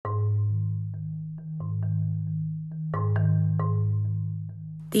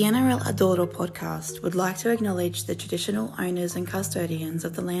The NRL Adoro podcast would like to acknowledge the traditional owners and custodians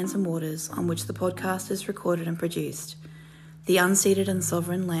of the lands and waters on which the podcast is recorded and produced, the unceded and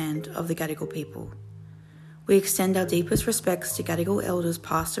sovereign land of the Gadigal people. We extend our deepest respects to Gadigal elders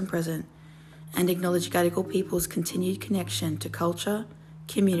past and present and acknowledge Gadigal people's continued connection to culture,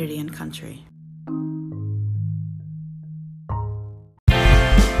 community and country.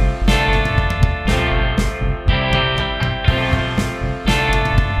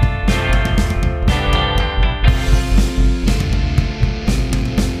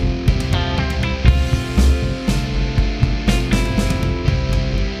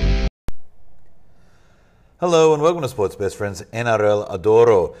 Hello and welcome to Sports Best Friends NRL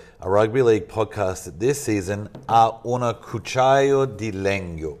Adoro, a rugby league podcast that this season a una cuchillo di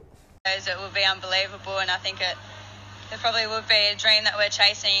legno. It would be unbelievable, and I think it probably would be a dream that we're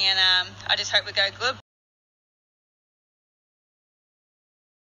chasing, and I just hope we go good.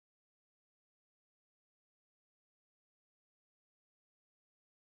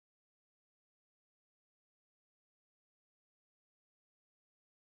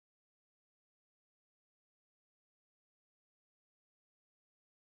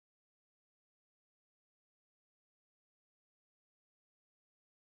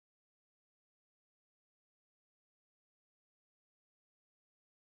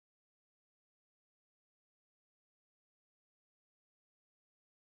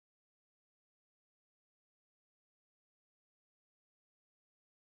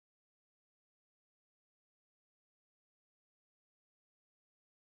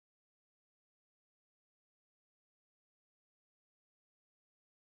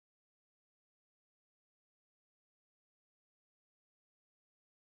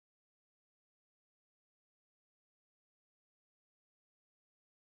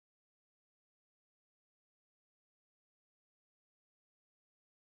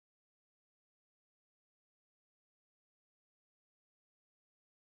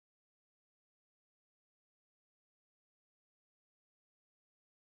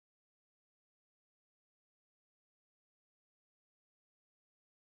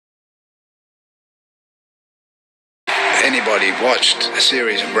 Anybody watched a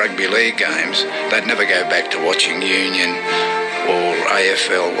series of rugby league games, they'd never go back to watching Union or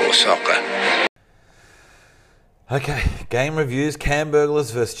AFL or soccer. Okay, game reviews, Cam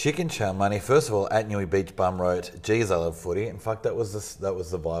Burglars versus Chicken Chow Money. First of all, at Newey Beach Bum wrote, geez, I love footy. In fact, that was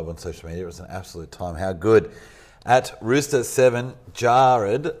the vibe on social media. It was an absolute time. How good. At Rooster7,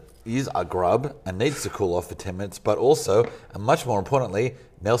 Jared is a grub and needs to cool off for 10 minutes, but also, and much more importantly,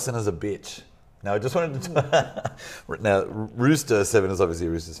 Nelson is a bitch. Now, I just wanted to... now, Rooster7 is obviously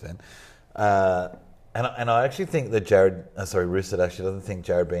a Roosters fan. And I actually think that Rooster actually doesn't think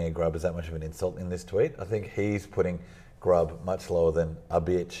Jared being a grub is that much of an insult in this tweet. I think he's putting grub much lower than a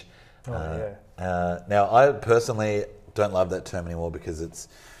bitch. Now, I personally don't love that term anymore because it's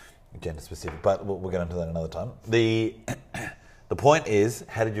gender specific, but we'll get into that another time. The point is,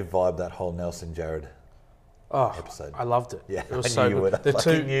 how did you vibe that whole Nelson Jared episode? I loved it. Yeah, it was I so knew you good.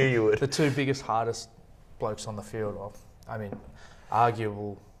 would. Knew you would. The two biggest, hardest blokes on the field. I mean,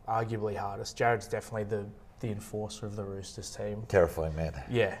 arguably hardest. Jared's definitely the enforcer of the Roosters team. Terrifying man.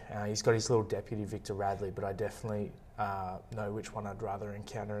 Yeah, he's got his little deputy Victor Radley, but I definitely know which one I'd rather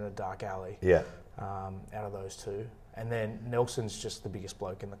encounter in a dark alley. Yeah. Out of those two, and then Nelson's just the biggest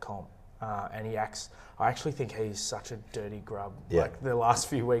bloke in the comp. And I actually think he's such a dirty grub. Yeah. Like the last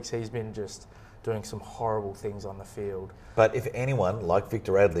few weeks, he's been just doing some horrible things on the field. But if anyone, like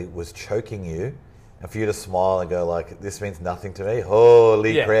Victor Radley, was choking you, and for you to smile and go like, this means nothing to me,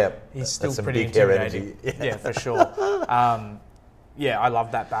 holy crap. He's still some pretty big hair intimidating. energy. Yeah, for sure. I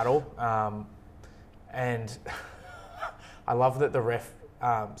love that battle. And I love that the ref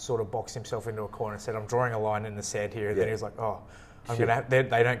sort of boxed himself into a corner and said, I'm drawing a line in the sand here. And then he was like,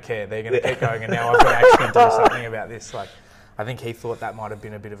 they don't care. They're going to keep going. And now I've got to actually do something about this. Like, I think he thought that might have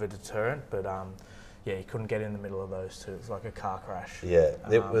been a bit of a deterrent, but he couldn't get in the middle of those two. It was like a car crash. Yeah,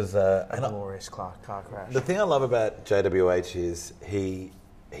 it was a glorious car crash. The thing I love about JWH is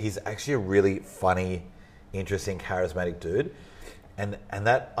he's actually a really funny, interesting, charismatic dude, and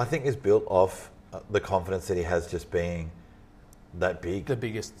that I think is built off the confidence that he has just being that big. The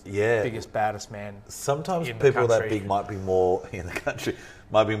biggest, baddest man. Sometimes in people the that big might be more in the country,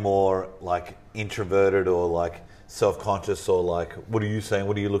 might be more like introverted or like self-conscious or like, what are you saying?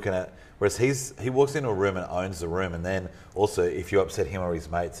 What are you looking at? Whereas he walks into a room and owns the room, and then also if you upset him or his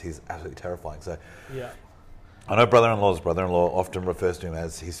mates, he's absolutely terrifying. So yeah. I know brother-in-law's brother-in-law often refers to him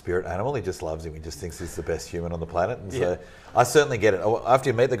as his spirit animal. He just loves him. He just thinks he's the best human on the planet. And so I certainly get it. After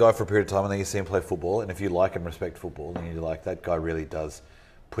you meet the guy for a period of time and then you see him play football, and if you like and respect football, then you're like, that guy really does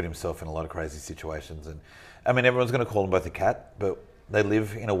put himself in a lot of crazy situations. And I mean, everyone's going to call him both a cat, but they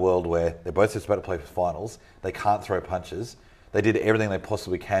live in a world where they're both just about to play for finals. They can't throw punches. They did everything they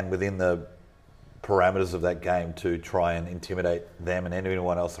possibly can within the parameters of that game to try and intimidate them and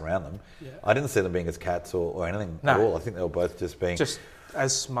anyone else around them. Yeah. I didn't see them being as cats or anything at all. I think they were both just being... Just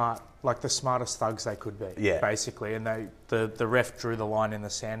as smart, like the smartest thugs they could be, basically. And the ref drew the line in the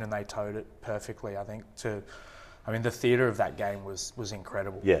sand and they towed it perfectly, I think, the theatre of that game was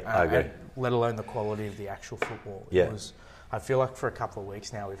incredible. Yeah, I agree. Let alone the quality of the actual football. It was... I feel like for a couple of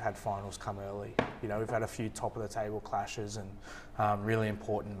weeks now we've had finals come early. We've had a few top of the table clashes and really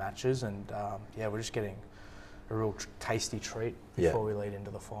important matches, and we're just getting a real tasty treat before we lead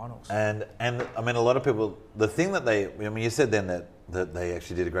into the finals. And I mean, a lot of people, the thing that you said then that they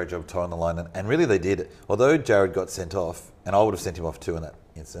actually did a great job towing the line, and really they did. Although Jared got sent off, and I would have sent him off too in that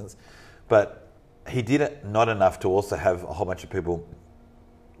instance, but he did it not enough to also have a whole bunch of people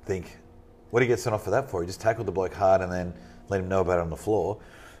think, what did he get sent off for that for? He just tackled the bloke hard and then let him know about it on the floor.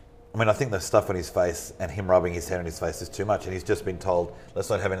 I mean, I think the stuff on his face and him rubbing his head on his face is too much, and he's just been told, let's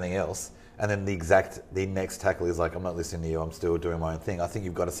not have anything else. And then the next tackle is like, I'm not listening to you, I'm still doing my own thing. I think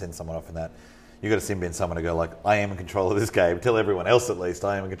you've got to send someone off in that. You've got to send in someone to go like, I am in control of this game. Tell everyone else at least,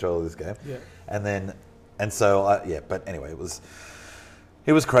 I am in control of this game. Yeah. But anyway, it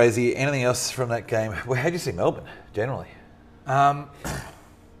was crazy. Anything else from that game? Well, how did you see Melbourne, generally?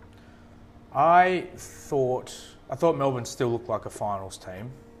 I thought Melbourne still looked like a finals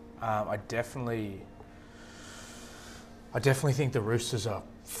team. I definitely think the Roosters are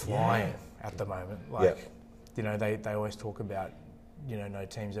flying at the moment. They always talk about, no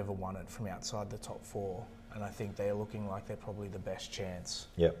team's ever won it from outside the top four, and I think they're looking like they're probably the best chance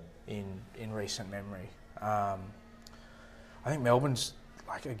in recent memory. I think Melbourne's,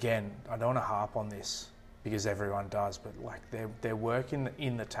 again, I don't want to harp on this because everyone does, but their work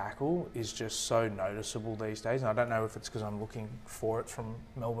in the tackle is just so noticeable these days. And I don't know if it's because I'm looking for it from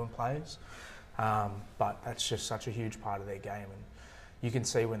Melbourne players, but that's just such a huge part of their game. And you can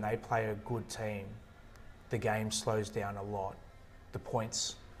see when they play a good team, the game slows down a lot. The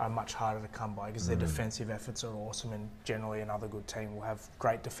points are much harder to come by because their defensive efforts are awesome, and generally another good team will have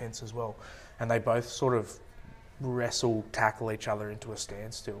great defence as well. And they both sort of tackle each other into a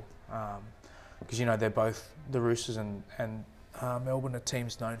standstill. Because, they're both, the Roosters and Melbourne are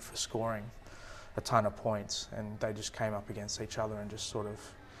teams known for scoring a ton of points, and they just came up against each other and just sort of,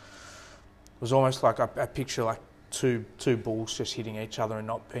 it was almost like I picture like two bulls just hitting each other and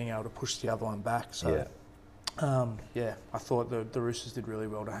not being able to push the other one back. So, I thought the Roosters did really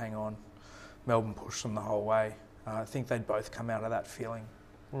well to hang on. Melbourne pushed them the whole way. I think they'd both come out of that feeling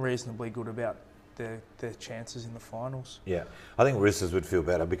reasonably good about their chances in the finals. Yeah, I think Roosters would feel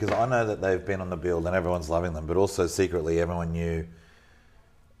better because I know that they've been on the build and everyone's loving them, but also secretly everyone knew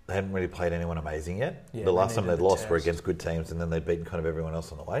they hadn't really played anyone amazing yet. The last time they'd lost were against good teams, and then they'd beaten kind of everyone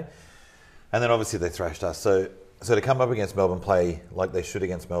else on the way. And then obviously they thrashed us. So to come up against Melbourne, play like they should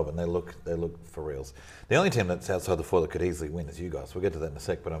against Melbourne, they look for reals. The only team that's outside the four that could easily win is you guys. We'll get to that in a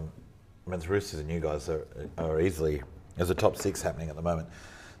sec, but it's Roosters and you guys are easily, there's a top six happening at the moment.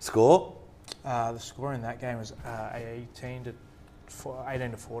 Score? The score in that game was 18 to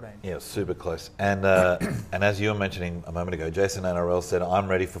 14. Yeah, super close. And as you were mentioning a moment ago, Jason NRL said, I'm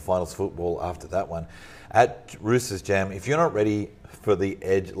ready for finals football after that one. At Roosters Jam, if you're not ready for the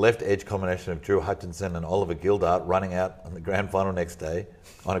left edge combination of Drew Hutchinson and Oliver Gildart running out on the grand final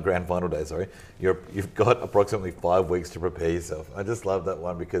on a grand final day, you've got approximately 5 weeks to prepare yourself. I just love that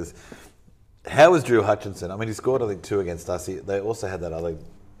one because how was Drew Hutchinson? I mean, he scored, I think, 2 against us. They also had that other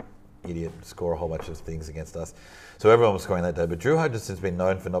idiot score a whole bunch of things against us. So everyone was scoring that day. But Drew Hutchinson's been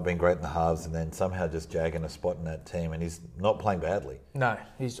known for not being great in the halves and then somehow just jagging a spot in that team, and he's not playing badly. No,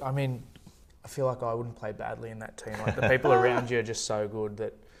 I feel like I wouldn't play badly in that team. Like the people around you are just so good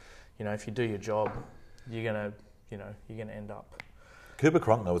that, if you do your job, you're gonna end up. Cooper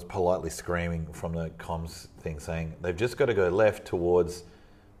Cronk was politely screaming from the comms thing saying they've just got to go left towards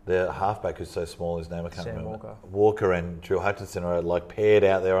the halfback who's so small, his name I can't remember. Walker and Drew Hutchinson are paired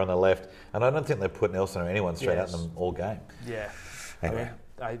out there on the left, and I don't think they've put Nelson or anyone straight at them all game. Yeah, anyway.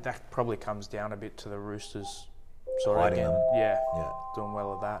 That probably comes down a bit to the Roosters. Hiding them. Yeah, doing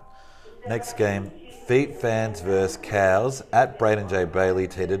well at that. Next game, Feet Fans versus Cows at Braden J. Bailey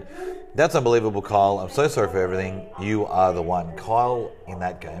teeted. That's unbelievable, Kyle. I'm so sorry for everything. You are the one. Kyle in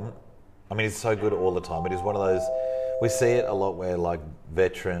that game, he's so good all the time. It is one of those. We see it a lot where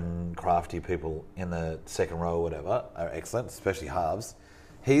veteran, crafty people in the second row or whatever are excellent, especially halves.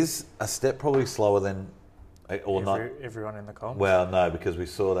 He's a step probably slower than... Everyone in the comp? Well, no, because we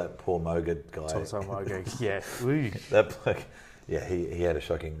saw that poor Moga guy. Moga, yeah. That bloke, Yeah, he had a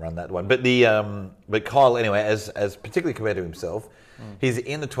shocking run, that one. But but Kyle, anyway, as particularly compared to himself, he's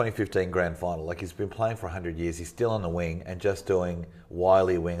in the 2015 grand final. Like, he's been playing for 100 years. He's still on the wing and just doing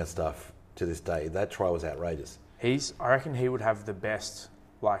wily winger stuff to this day. That try was outrageous. I reckon he would have the best,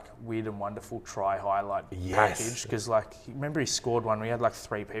 like, weird and wonderful try highlight package. Because, like, remember he scored one where he had, like,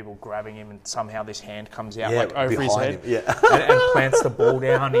 3 people grabbing him and somehow this hand comes out, like, over his head and plants the ball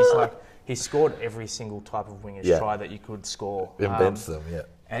down. He scored every single type of winger's try that you could score. Invents them,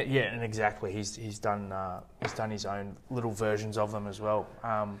 And exactly. He's done his own little versions of them as well.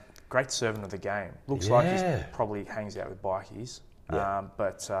 Great servant of the game. Looks like he probably hangs out with bikies.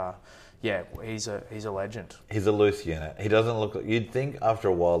 He's a legend. He's a loose unit. He doesn't look. You'd think after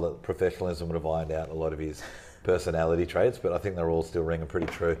a while that professionalism would have ironed out a lot of his personality traits, but I think they're all still ringing pretty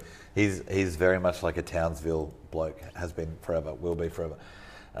true. He's very much like a Townsville bloke. Has been forever. Will be forever.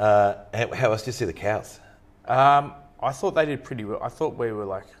 How else do you see the Cows? I thought they did pretty well. I felt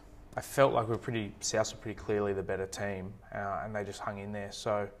like South were pretty clearly the better team, and they just hung in there.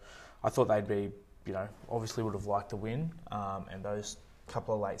 So I thought they'd be, obviously would have liked to win, and those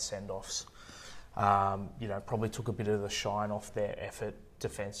couple of late send-offs, probably took a bit of the shine off their effort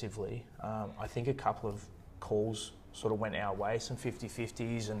defensively. I think a couple of calls sort of went our way, some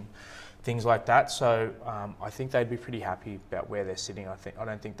 50-50s and things like that. So I think they'd be pretty happy about where they're sitting. I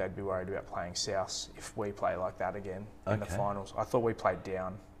don't think they'd be worried about playing South if we play like that again in the finals. I thought we played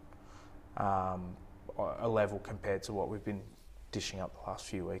down a level compared to what we've been dishing up the last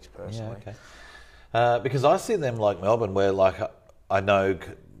few weeks personally. Yeah, okay. Because I see them like Melbourne, where like I know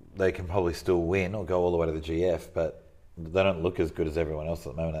they can probably still win or go all the way to the GF, but they don't look as good as everyone else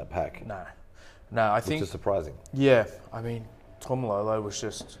at the moment in that pack. No, I think... Which is surprising. Yeah, I mean, Tom Lolo was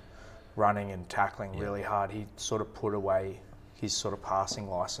just running and tackling really hard. He sort of put away his sort of passing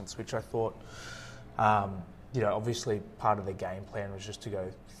licence, which I thought, obviously part of the game plan was just to go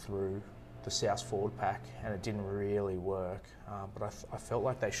through the South forward pack, and it didn't really work. But I felt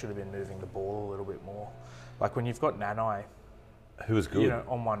like they should have been moving the ball a little bit more. Like when you've got Nanai, who was good,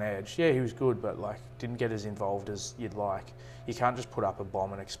 on one edge. Yeah, he was good, but like didn't get as involved as you'd like. You can't just put up a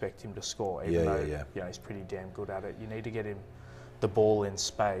bomb and expect him to score, even though he's pretty damn good at it. You need to get him the ball in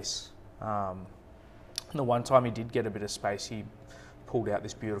space. The one time he did get a bit of space, he pulled out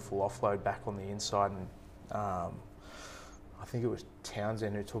this beautiful offload back on the inside, and I think it was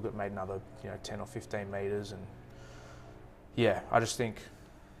Townsend who took it, made another 10 or 15 metres, and I just think,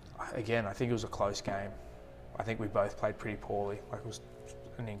 again, I think it was a close game. I think we both played pretty poorly. Like, it was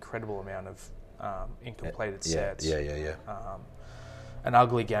an incredible amount of incompleted sets. Yeah. An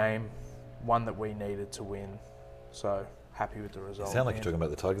ugly game, one that we needed to win. So happy with the result. You sound like you're talking about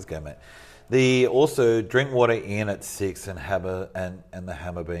the Tigers game, mate. Also Drinkwater in at 6 and Hammer and the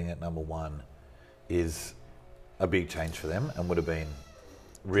Hammer being at number 1 is a big change for them, and would have been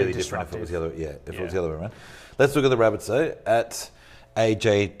really different if it was the other. Yeah, if it was the other way around. Let's look at the Rabbits though. At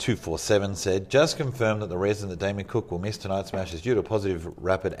AJ247 said, just confirmed that the reason that Damien Cook will miss tonight's match is due to a positive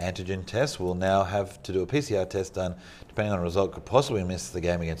rapid antigen test. We'll now have to do a PCR test done, depending on the result, could possibly miss the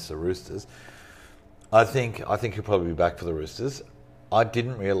game against the Roosters. I think he'll probably be back for the Roosters. I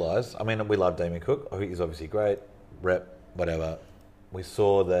didn't realise, I mean, we love Damien Cook. I think he's obviously great, rep, whatever. We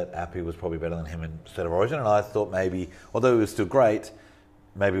saw that Appy was probably better than him in State of Origin, and I thought maybe, although he was still great,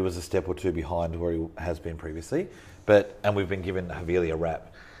 maybe he was a step or two behind where he has been previously. And we've been given Havili a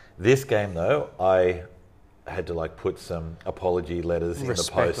rap. This game, though, I had to put some apology letters in the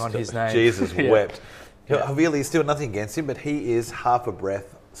post. On his name. Jesus wept. Havili, still nothing against him, but he is half a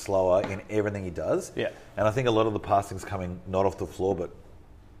breath slower in everything he does. Yeah. And I think a lot of the passing's coming not off the floor, but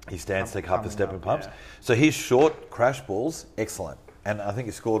he stands to take half the step and pumps. Yeah. So his short crash balls, excellent. And I think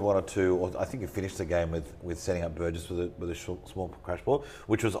he scored 1 or 2, or I think he finished the game with setting up Burgess with a short, small crash ball,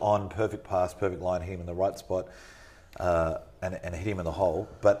 which was on perfect pass, perfect line, hit him in the right spot. And hit him in the hole.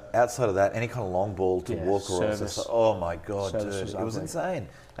 But outside of that, any kind of long ball to Walker, oh my God, dude, it was insane.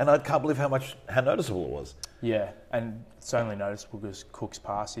 And I can't believe how noticeable it was. Yeah, and it's only noticeable because Cook's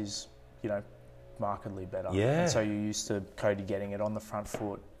pass is, markedly better. Yeah. And so you're used to Cody getting it on the front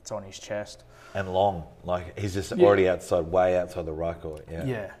foot, it's on his chest. And long, he's just already way outside the ruck.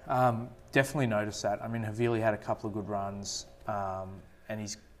 Definitely noticed that. I mean, Havili had a couple of good runs, and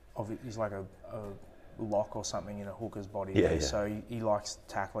he's like a lock or something in a hooker's body there. So he likes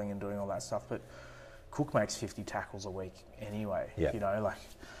tackling and doing all that stuff. But Cook makes 50 tackles a week anyway.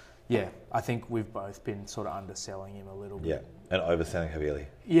 I think we've both been sort of underselling him a little bit. Yeah, and overselling Havili.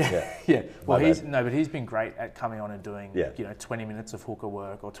 Yeah. Well, but he's been great at coming on and doing 20 minutes of hooker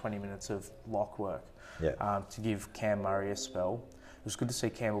work or 20 minutes of lock work. To give Cam Murray a spell. It was good to see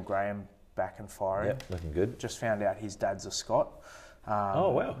Campbell Graham back and firing. Yep, looking good. Just found out his dad's a Scot. Oh,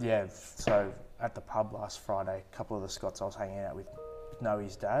 wow. Yeah, so at the pub last Friday, a couple of the Scots I was hanging out with know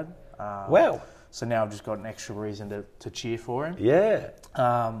his dad. Wow. So now I've just got an extra reason to cheer for him. Yeah.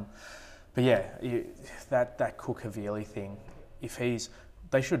 But yeah, that Cook Havili thing,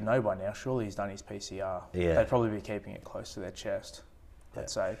 they should know by now, surely he's done his PCR. Yeah. They'd probably be keeping it close to their chest, I'd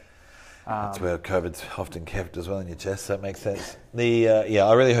say. That's where COVID's often kept as well in your chest, so that makes sense.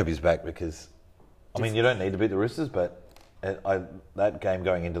 I really hope he's back because, I mean, you don't need to beat the Roosters, but that game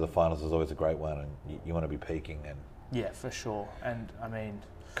going into the finals is always a great one, and you want to be peaking. And yeah, for sure. And, I mean...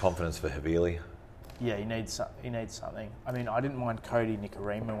 confidence for Havili. Yeah, he needs something. I mean, I didn't mind Cody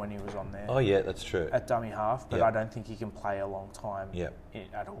Nikarima when he was on there. Oh, yeah, that's true. At dummy half, but Yep. I don't think he can play a long time Yep.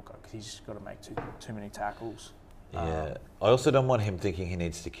 at hooker because he's just got to make too many tackles. Yeah. I also don't want him thinking he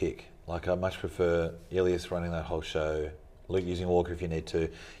needs to kick. Like, I much prefer Ilias running that whole show, Luke using Walker if you need to.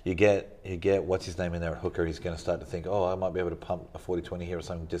 You get what's his name in there at hooker, he's going to start to think, oh, I might be able to pump a 40-20 here or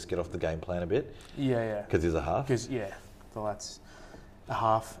something, just get off the game plan a bit. Yeah. Because he's a half. Because, well, that's a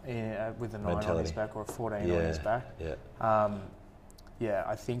half with a 9 on his back or a 14 on his back. Yeah.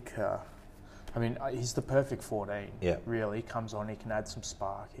 I think... he's the perfect 14. Yeah. Really, he comes on, he can add some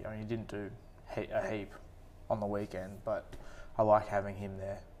spark. I mean, he didn't do a heap on the weekend, but I like having him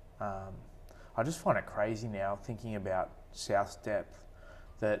there. I just find it crazy now, thinking about South's depth,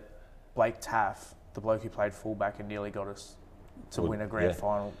 that Blake Taff, the bloke who played fullback and nearly got us to win a grand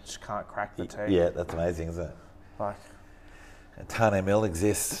final, just can't crack the team. Yeah, that's amazing, isn't it? Like, Tane Mill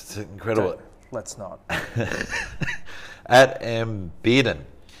exists. It's incredible. Let's not. At Bearden,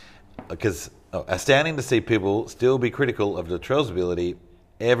 because astounding to see people still be critical of Latrell's ability.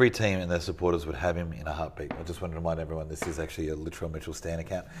 Every team and their supporters would have him in a heartbeat. I just want to remind everyone this is actually a Latrell Mitchell Stan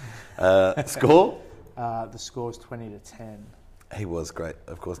account. Score? The score is 20-10. He was great,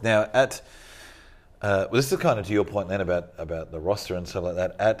 of course. Now, this is kind of to your point then about the roster and stuff like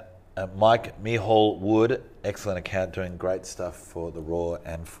that. At Mike Mihal Wood, excellent account, doing great stuff for the Raw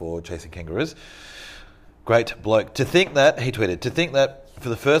and for Chasing Kangaroos. Great bloke. He tweeted, to think that for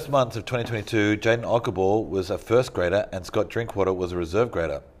the first months of 2022, Jaden Ockaball was a first grader and Scott Drinkwater was a reserve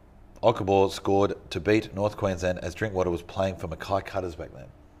grader. Ockaball scored to beat North Queensland as Drinkwater was playing for Mackay Cutters back then.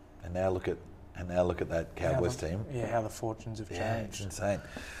 And now look at that Cowboys team. Yeah, how the fortunes have changed. It's insane.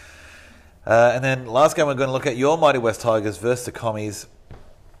 And then last game we're going to look at your mighty West Tigers versus the Commies.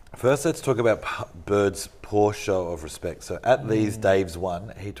 First, let's talk about Bird's poor show of respect. So at these Dave's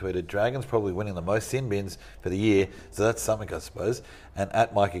won, he tweeted, Dragons probably winning the most sin bins for the year, so that's something, I suppose. And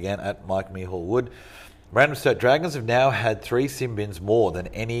at Mike again, at Mike Mihal Wood, random stat, Dragons have now had 3 sin bins more than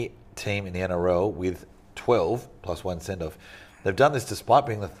any team in the NRL with 12 plus 1 send-off. They've done this despite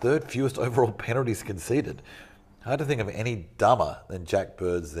being the 3rd fewest overall penalties conceded. Hard to think of any dumber than Jack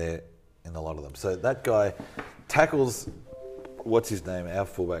Bird's there in a lot of them. So that guy tackles... what's his name? Our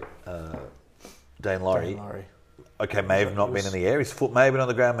fullback, Dane Laurie. Okay, may have not been in the air. His foot may have been on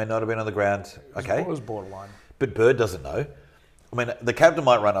the ground, may not have been on the ground. Okay. It was borderline. But Bird doesn't know. I mean, the captain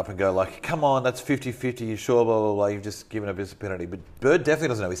might run up and go like, come on, that's 50-50, you sure, blah, blah, blah, you've just given a bit of penalty. But Bird definitely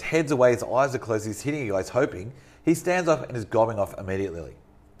doesn't know. His head's away, his eyes are closed, he's hitting you guys, hoping. He stands up and is gobbing off immediately.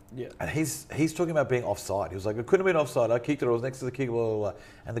 Yeah. And he's talking about being offside. He was like, it couldn't have been offside. I kicked it. I was next to the kick, blah, blah, blah.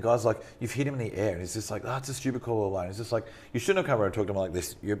 And the guy's like, you've hit him in the air. And he's just like, it's a stupid call, blah, blah. And he's just like, you shouldn't have come over and talked to him like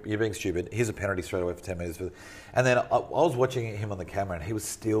this. You're being stupid. Here's a penalty straight away for 10 metres. And then I was watching him on the camera and he was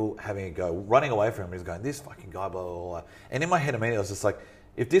still having a go, running away from him. He's going, this fucking guy, blah, blah, blah. And in my head immediately, I was just like,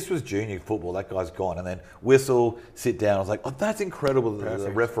 if this was junior football, that guy's gone. And then whistle, sit down. I was like, oh, that's incredible.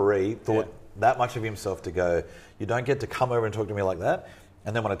 The referee thought that much of himself to go, you don't get to come over and talk to me like that.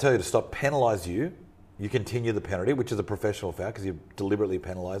 And then when I tell you to stop, penalise you continue the penalty, which is a professional foul because you're deliberately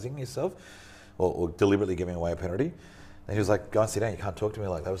penalising yourself or deliberately giving away a penalty. And he was like, go and sit down, you can't talk to me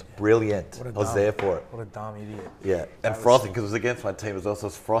like that. It was brilliant. I was there for it. What a dumb idiot. Yeah, and frothing, because it was against my team as well, so I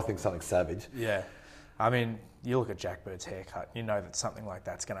was frothing something savage. Yeah. I mean, you look at Jack Bird's haircut, you know that something like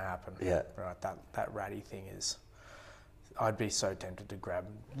that's going to happen. Yeah. Right, that ratty thing is... I'd be so tempted to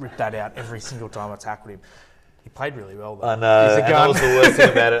rip that out every single time I tackled him. He played really well, though. I know, and that was the worst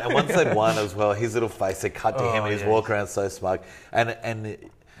thing about it. And once they'd won as well, his little face had cut to him and he was walking around so smug. And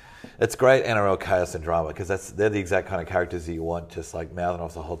it's great NRL chaos and drama because they're the exact kind of characters that you want, just like mouthing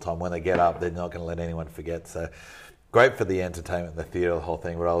off the whole time. When they get up, they're not going to let anyone forget. So great for the entertainment, the theatre, the whole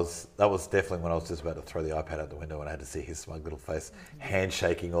thing. But that was definitely when I was just about to throw the iPad out the window and I had to see his smug little face,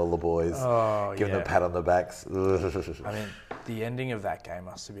 handshaking all the boys, giving them a pat on the backs. I mean, the ending of that game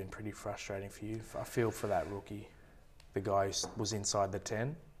must have been pretty frustrating for you. I feel for that rookie, the guy who was inside the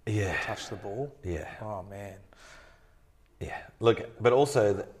 10, yeah, touched the ball. Yeah. Oh man. Yeah. Look, but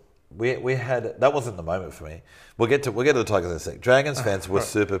also we had that wasn't the moment for me. We'll get to the Tigers in a sec. Dragons fans were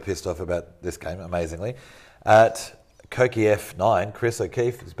super pissed off about this game. Amazingly, at Koki F9, Chris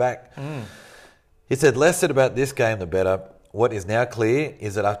O'Keefe is back. He said, "Less said about this game, the better. What is now clear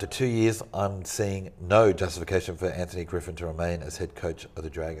is that after 2 years, I'm seeing no justification for Anthony Griffin to remain as head coach of the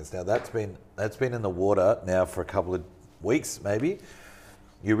Dragons." Now that's been in the water now for a couple of weeks, maybe.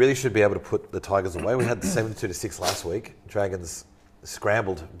 You really should be able to put the Tigers away. We had the 72-6 last week. Dragons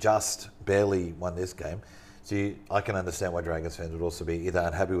scrambled, just barely won this game. So I can understand why Dragons fans would also be either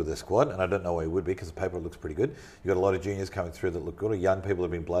unhappy with their squad, and I don't know why you would be, because the paper looks pretty good. You've got a lot of juniors coming through that look good, or young people who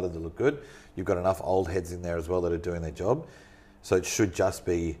have been blooded that look good. You've got enough old heads in there as well that are doing their job. So it should just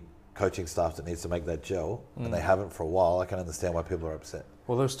be coaching staff that needs to make that gel, and they haven't for a while. I can understand why people are upset.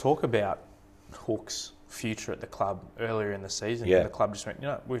 Well, there was talk about Hook's future at the club earlier in the season. Yeah. And the club just went,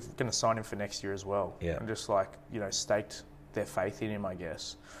 we're going to sign him for next year as well. Yeah. And just staked their faith in him, I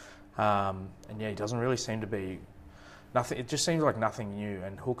guess. And he doesn't really seem to be nothing. It just seems like nothing new.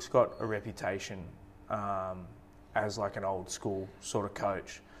 And Hook's got a reputation as like an old school sort of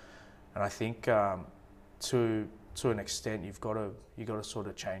coach. And I think to an extent you've got to sort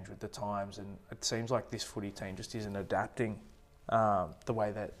of change with the times. And it seems like this footy team just isn't adapting the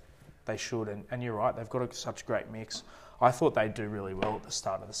way that they should. And you're right, they've got such a great mix. I thought they'd do really well at the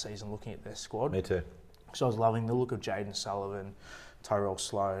start of the season looking at their squad. Me too. So I was loving the look of Jaden Sullivan, Tyrell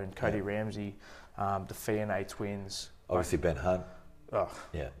Sloan, Cody Ramsey, the Fianet twins. Obviously Ben Hunt. Oh.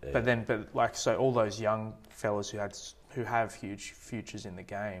 Yeah. So all those young fellas who have huge futures in the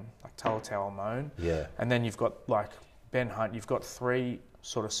game, like Talatau Amone. Yeah. And then you've got like Ben Hunt. You've got three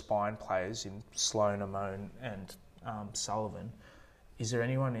sort of spine players in Sloan, Amone, and Sullivan. Is there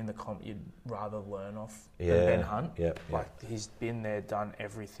anyone in the comp you'd rather learn off than Ben Hunt? Yeah. He's been there, done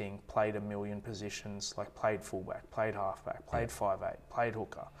everything, played a million positions, like played fullback, played halfback, played 5'8", played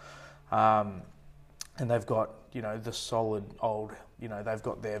hooker. And they've got, the solid old, they've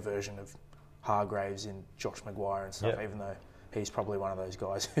got their version of Hargraves in Josh Maguire and stuff, even though he's probably one of those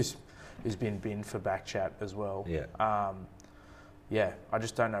guys who's been binned for back chat as well. Yeah. I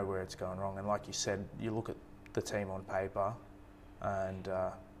just don't know where it's going wrong. And like you said, you look at the team on paper, and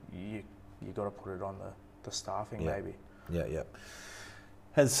you got to put it on the staffing, maybe. Yeah.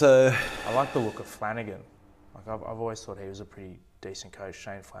 And so I like the look of Flanagan. Like I've always thought he was a pretty decent coach,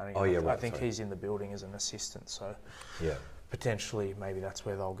 Shane Flanagan. Oh yeah, right. I think he's in the building as an assistant, so potentially maybe that's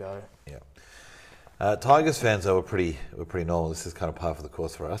where they'll go. Yeah. Tigers fans though were pretty normal. This is kind of par for the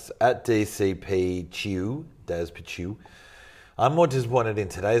course for us. At DCP Chew, Daz Pichu, I'm more disappointed in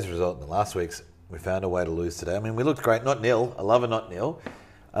today's result than last week's. We found a way to lose today. I mean, we looked great. Not nil. I love a not nil.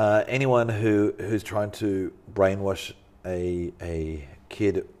 Anyone who's trying to brainwash a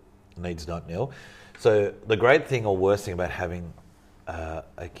kid needs not nil. So the great thing or worst thing about having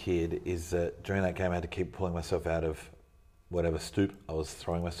a kid is that during that game I had to keep pulling myself out of whatever stoop I was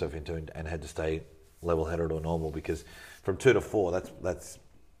throwing myself into and had to stay level-headed or normal, because from 2 to 4, that's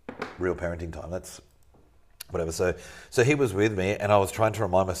real parenting time. That's whatever. So he was with me, and I was trying to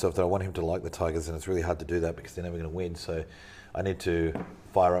remind myself that I want him to like the Tigers, and it's really hard to do that because they're never going to win. So I need to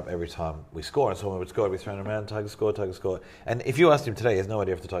fire up every time we score. And so when we score, we'd be thrown around, Tigers score. And if you asked him today, he has no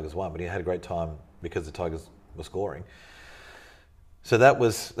idea if the Tigers won, but he had a great time because the Tigers were scoring. So that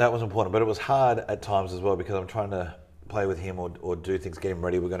was important, but it was hard at times as well because I'm trying to play with him or do things, get him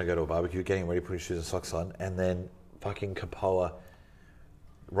ready. We're going to go to a barbecue, getting ready, putting shoes and socks on, and then fucking Kapoa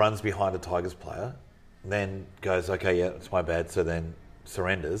runs behind a Tigers player, then goes, okay, yeah, it's my bad, so then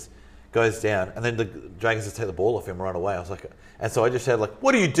surrenders, goes down, and then the Dragons just take the ball off him and run away. I was like, and so I just shouted, like,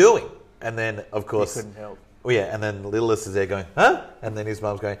 what are you doing? And then, of course... He couldn't help. Well, yeah, and then Littlest is there going, huh? And then his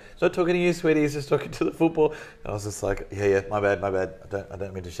mum's going, he's not talking to you, sweetie, he's just talking to the football. And I was just like, yeah, my bad. I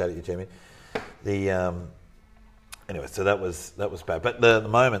don't mean to shout at you, Jamie. Anyway, so that was bad. But the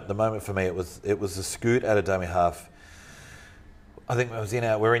moment for me, it was a scoot out of dummy half. I think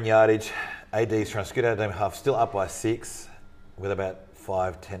we're in yardage. AD's trying to scoot out of dummy half, still up by 6 with about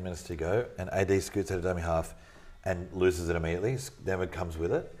 5-10 minutes to go, and AD scoots out of dummy half and loses it immediately. Never comes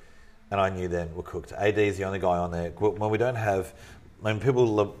with it. And I knew then we're cooked. AD is the only guy on there. When we don't have... I mean,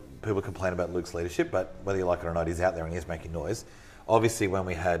 people complain about Luke's leadership, but whether you like it or not, he's out there and he's making noise. Obviously, when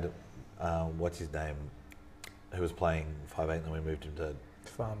we had... what's his name? Who was playing 5'8", and then we moved him to...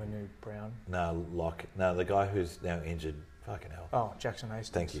 Farmanu Brown. No, Locke. No, the guy who's now injured. Fucking hell. Oh, Jackson Hastings.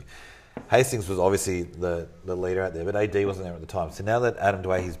 Thank you. Hastings was obviously the leader out there, but AD wasn't there at the time. So now that Adam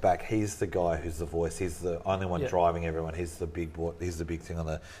Dwayne's back, he's the guy who's the voice. He's the only one driving everyone. He's the big thing on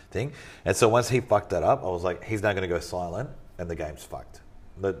the thing. And so once he fucked that up, I was like, he's now going to go silent, and the game's fucked.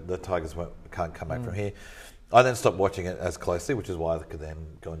 The Tigers can't come back from here. I then stopped watching it as closely, which is why I could then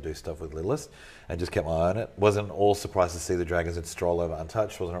go and do stuff with Littlest and just kept my eye on it. Wasn't at all surprised to see the Dragons had stroll over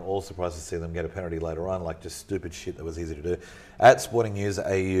untouched. Wasn't at all surprised to see them get a penalty later on, like just stupid shit that was easy to do. At Sporting News,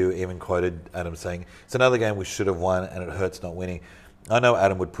 AU even quoted Adam saying, "It's another game we should have won and it hurts not winning." I know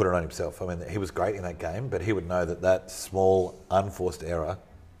Adam would put it on himself. I mean, he was great in that game, but he would know that small, unforced error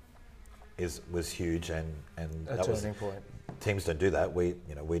was huge, and that was turning point. Teams don't do that. We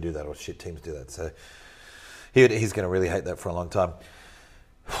do that, or shit teams do that. So he's going to really hate that for a long time.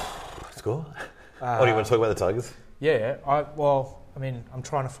 Score? What do you want to talk about the Tigers? Yeah. I'm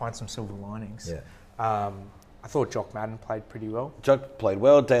trying to find some silver linings. Yeah. I thought Jock Madden played pretty well. Jock played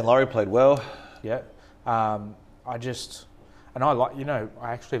well. Dane Laurie played well. Yeah. I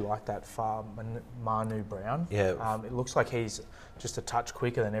actually like that far Manu Brown. Yeah. It looks like he's just a touch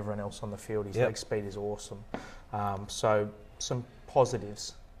quicker than everyone else on the field. His leg speed is awesome. So some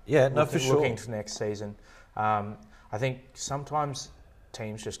positives. Yeah, no, for sure. Looking to next season. I think sometimes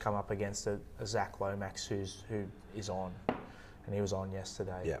teams just come up against a Zach Lomax who is on, and he was on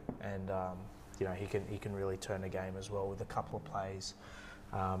yesterday. Yeah. And he can really turn a game as well with a couple of plays.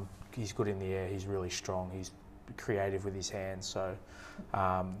 He's good in the air. He's really strong. He's creative with his hands. So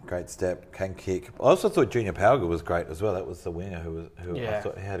great step, can kick. I also thought Junior Pauga was great as well. That was the winger who I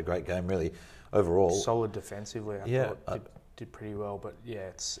thought he had a great game really overall. Solid defensively. I thought did pretty well, but yeah,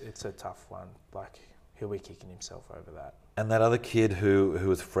 it's a tough one. Like he'll be kicking himself over that. And that other kid who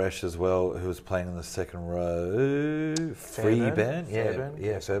was fresh as well, who was playing in the second row, Fairbairn.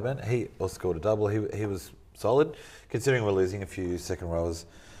 Fairbairn. He also scored a double. He was solid, considering we're losing a few second rowers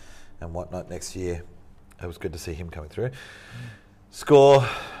and whatnot next year. It was good to see him coming through. Score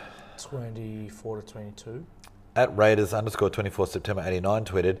 24-22. At Raiders _24 September 89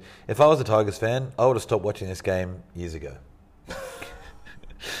 tweeted, "If I was a Tigers fan, I would have stopped watching this game years ago."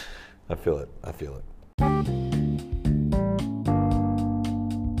 I feel it.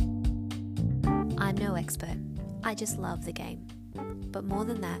 I'm no expert. I just love the game. But more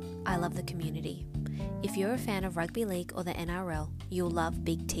than that, I love the community. If you're a fan of rugby league or the NRL, you'll love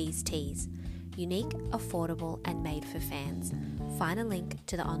Big T's Tees. Unique, affordable, and made for fans. Find a link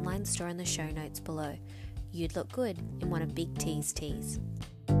to the online store in the show notes below. You'd look good in one of Big T's tees.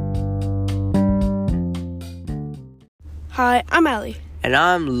 Hi, I'm Ali. And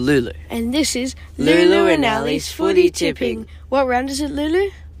I'm Lulu. And this is Lulu and Ali's Footy Tipping. What round is it, Lulu?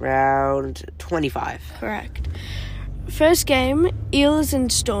 Round 25. Correct. First game, Eels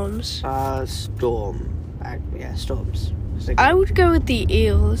and Storms. Storms. I would go with the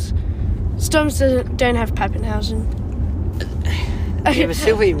Eels. Storms don't have Pappenhausen. Yeah, but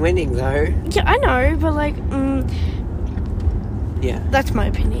still be winning though. Yeah, I know, but yeah, that's my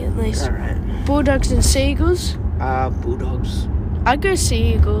opinion at least. All right. Bulldogs and Seagulls. Bulldogs. I'd go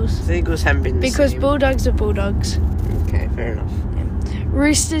Seagulls. Seagulls haven't been the because same. Bulldogs are Bulldogs. Okay, fair enough. Yeah.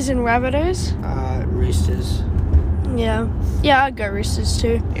 Roosters and Rabbitohs. Roosters. Yeah, I'd go Roosters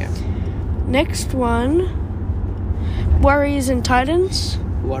too. Yeah. Next one, Warriors and Titans.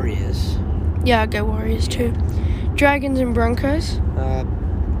 Warriors. Yeah, I'd go Warriors too. Dragons and Broncos.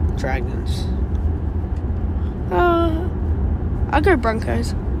 Dragons. I'll go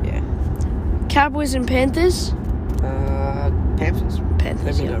Broncos. Yeah. Cowboys and Panthers. Panthers.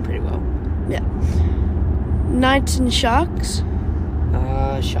 They've been going pretty well. Yeah. Knights and Sharks.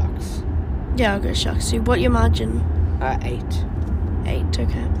 Sharks. Yeah, I'll go Sharks too. What your margin? 8. 8,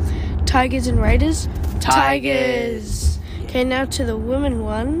 okay. Tigers and Raiders. Tigers. Yeah. Okay, now to the women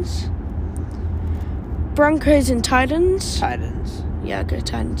ones. Broncos and Titans. Titans. Yeah, I'll go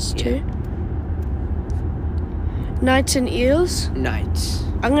Titans too. Knights and Eels. Knights.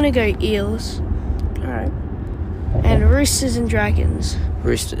 I'm going to go Eels. Alright. And Roosters and Dragons.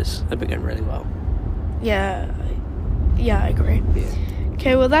 Roosters. They've been going really well. Yeah, I agree. Yeah.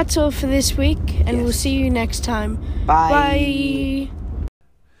 Okay, well, that's all for this week, and we'll see you next time. Bye.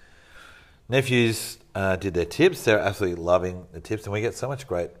 Nephews did their tips. They're absolutely loving the tips, and we get so much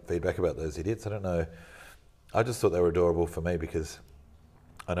great feedback about those idiots. I don't know. I just thought they were adorable for me because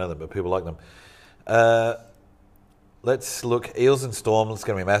I know them, but people like them. Let's look. Eels and Storms. It's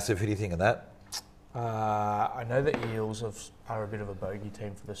going to be massive. Who do you think of that? I know the Eels are a bit of a bogey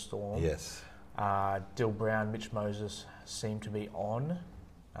team for the Storm. Yes. Dill Brown, Mitch Moses seem to be on.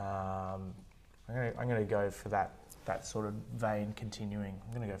 I'm going to go for that sort of vein continuing.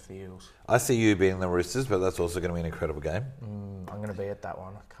 I'm going to go for the Eels. I see you beating the Roosters, but that's also going to be an incredible game. I'm going to be at that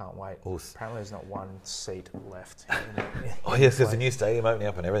one. I can't wait. Apparently there's not one seat left. Oh, yes, there's a new stadium opening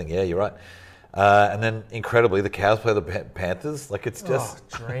up and everything. Yeah, you're right. And then, incredibly, the Cows play the Panthers. Like, it's just...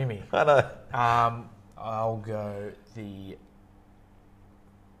 Oh, dreamy. I know. I'll go the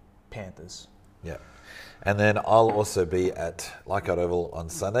Panthers. Yeah. And then I'll also be at Leichhardt Oval on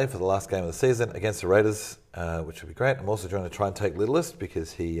Sunday for the last game of the season against the Raiders, which will be great. I'm also trying to try and take Littlest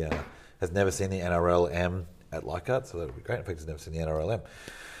because he has never seen the NRL-M at Leichhardt, so that'll be great. In fact, he's never seen the NRL-M.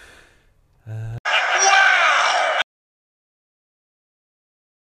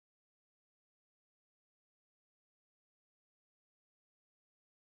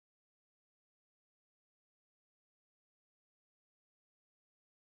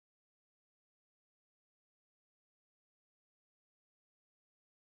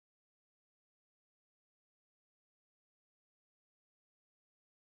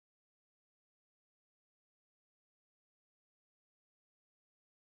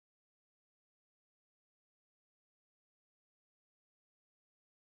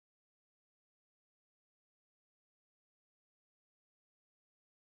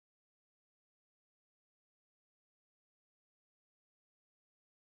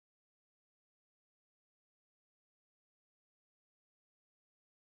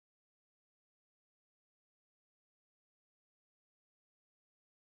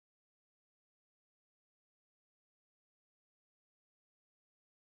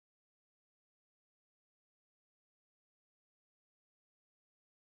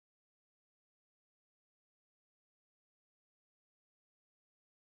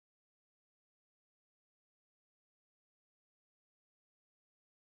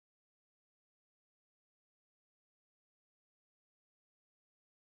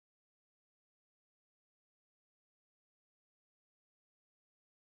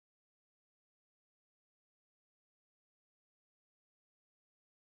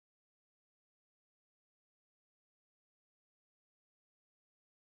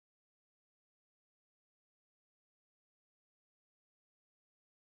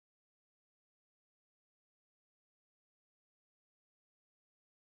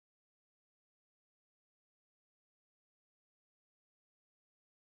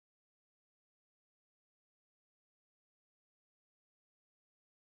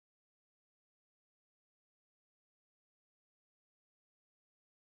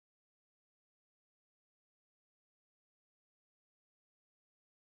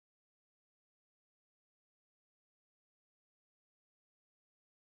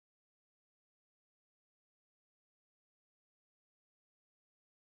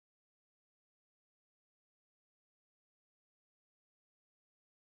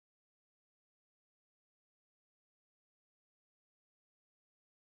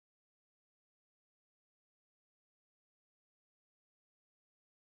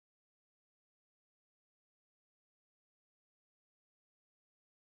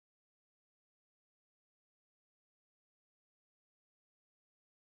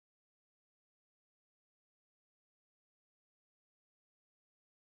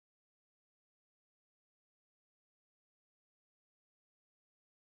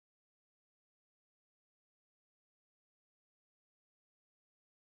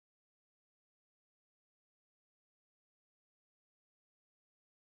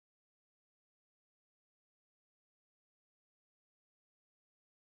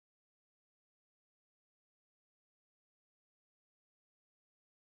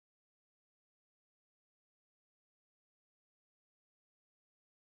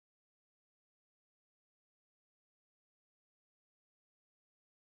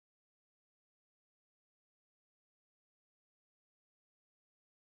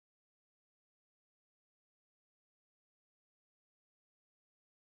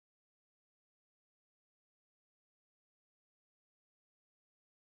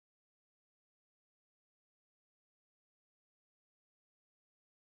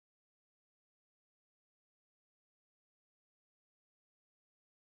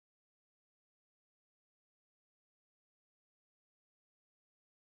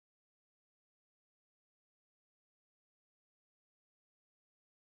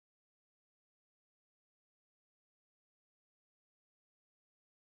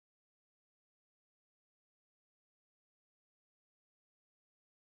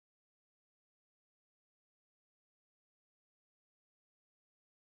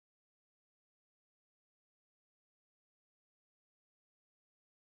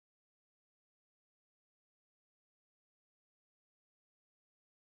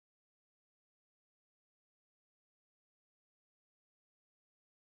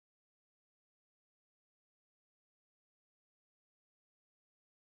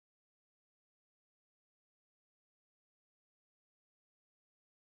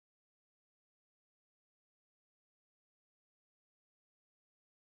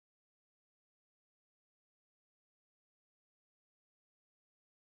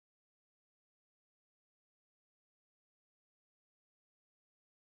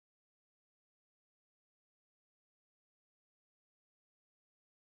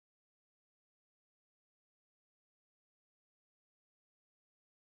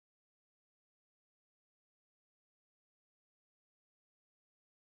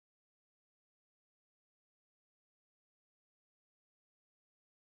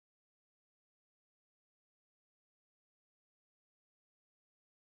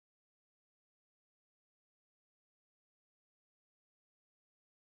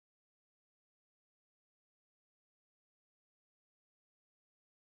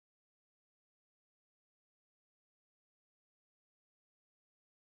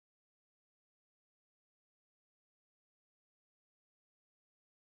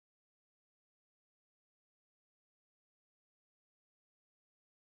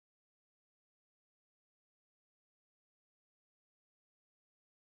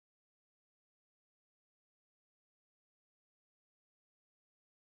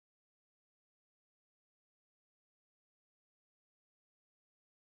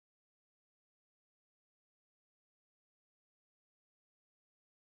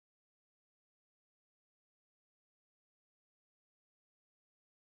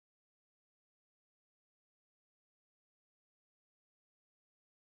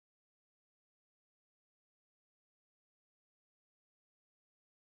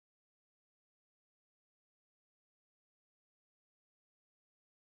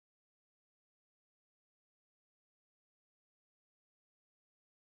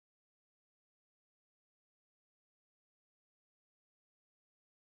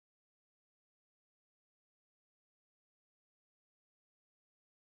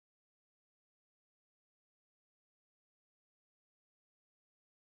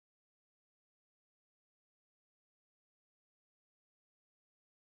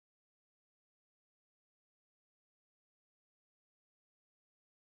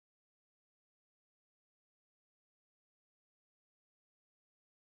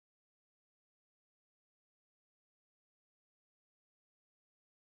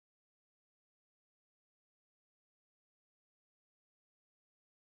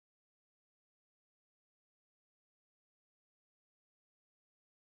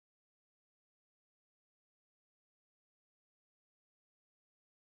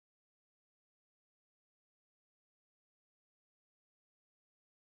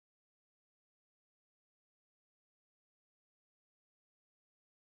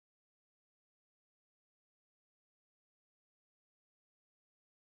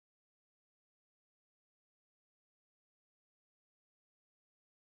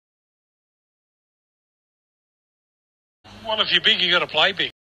 Well, if you're big, you got to play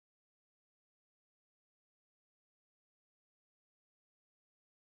big.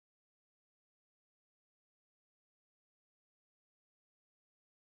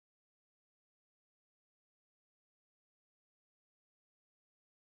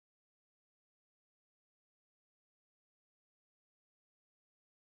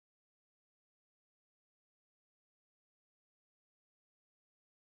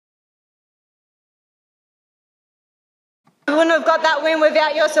 We wouldn't have got that win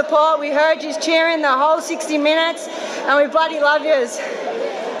without your support. We heard you cheering the whole 60 minutes and we bloody love yous.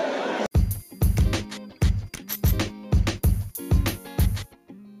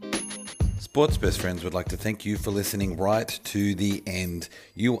 Sports Best Friends would like to thank you for listening right to the end.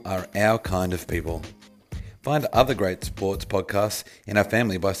 You are our kind of people. Find other great sports podcasts in our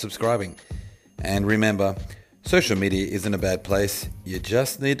family by subscribing. And remember, social media isn't a bad place. You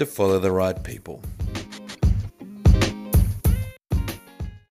just need to follow the right people.